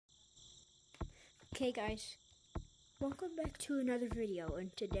Okay guys, welcome back to another video,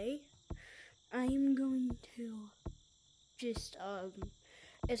 and today I am going to just,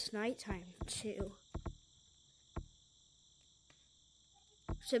 it's nighttime too.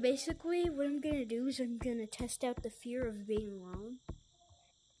 So basically what I'm gonna do is I'm gonna test out the fear of being alone.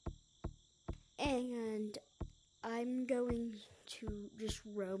 And I'm going to just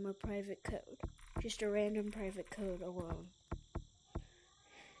roam a private code. Just a random private code alone.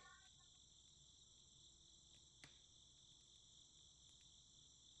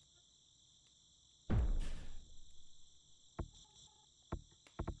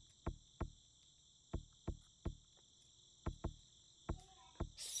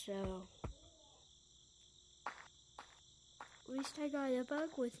 So, at least I got a bug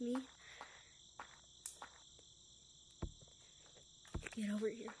with me. Get over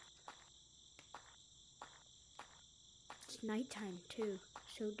here. It's nighttime too,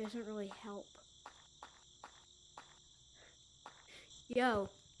 so it doesn't really help. Yo.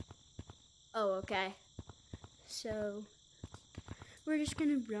 Oh, okay. So, we're just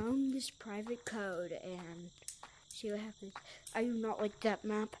gonna roam this private code and see what happens. I do not like that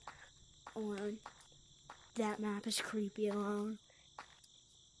map alone. That map is creepy alone.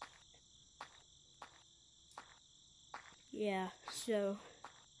 Yeah, so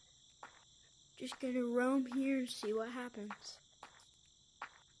just gonna roam here and see what happens.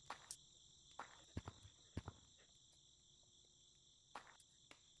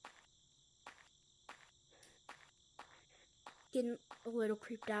 Getting a little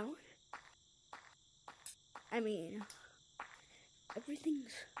creeped out. I mean,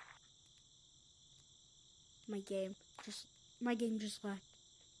 everything's my game just left.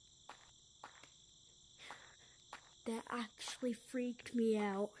 That actually freaked me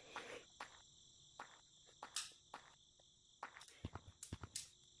out.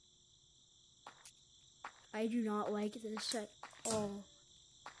 I do not like this at all.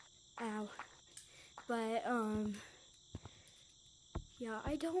 Ow. But, yeah,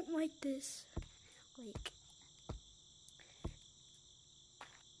 I don't like this. Like,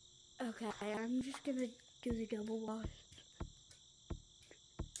 okay, I'm just gonna do the double wash.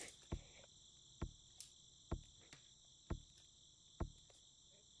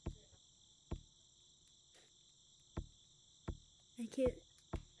 I can't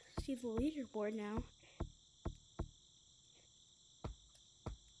see the leaderboard now.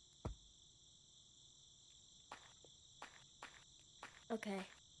 Okay.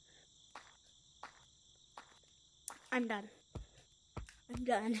 I'm done.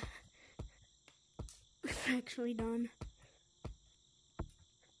 I'm actually done.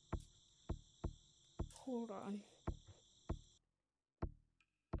 Hold on.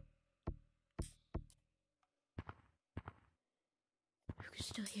 You can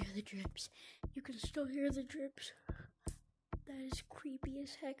still hear the drips. You can still hear the drips. That is creepy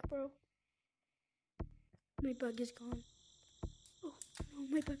as heck, bro. My bug is gone. Oh, no,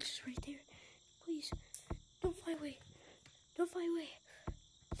 my bug is right there. Please, don't fly away. Don't fly away.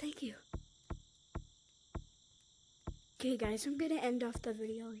 Thank you. Okay, guys, I'm gonna end off the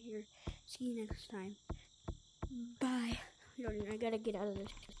video here. See you next time. Bye. I gotta get out of this.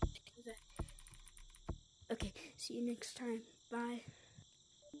 Okay, see you next time. Bye.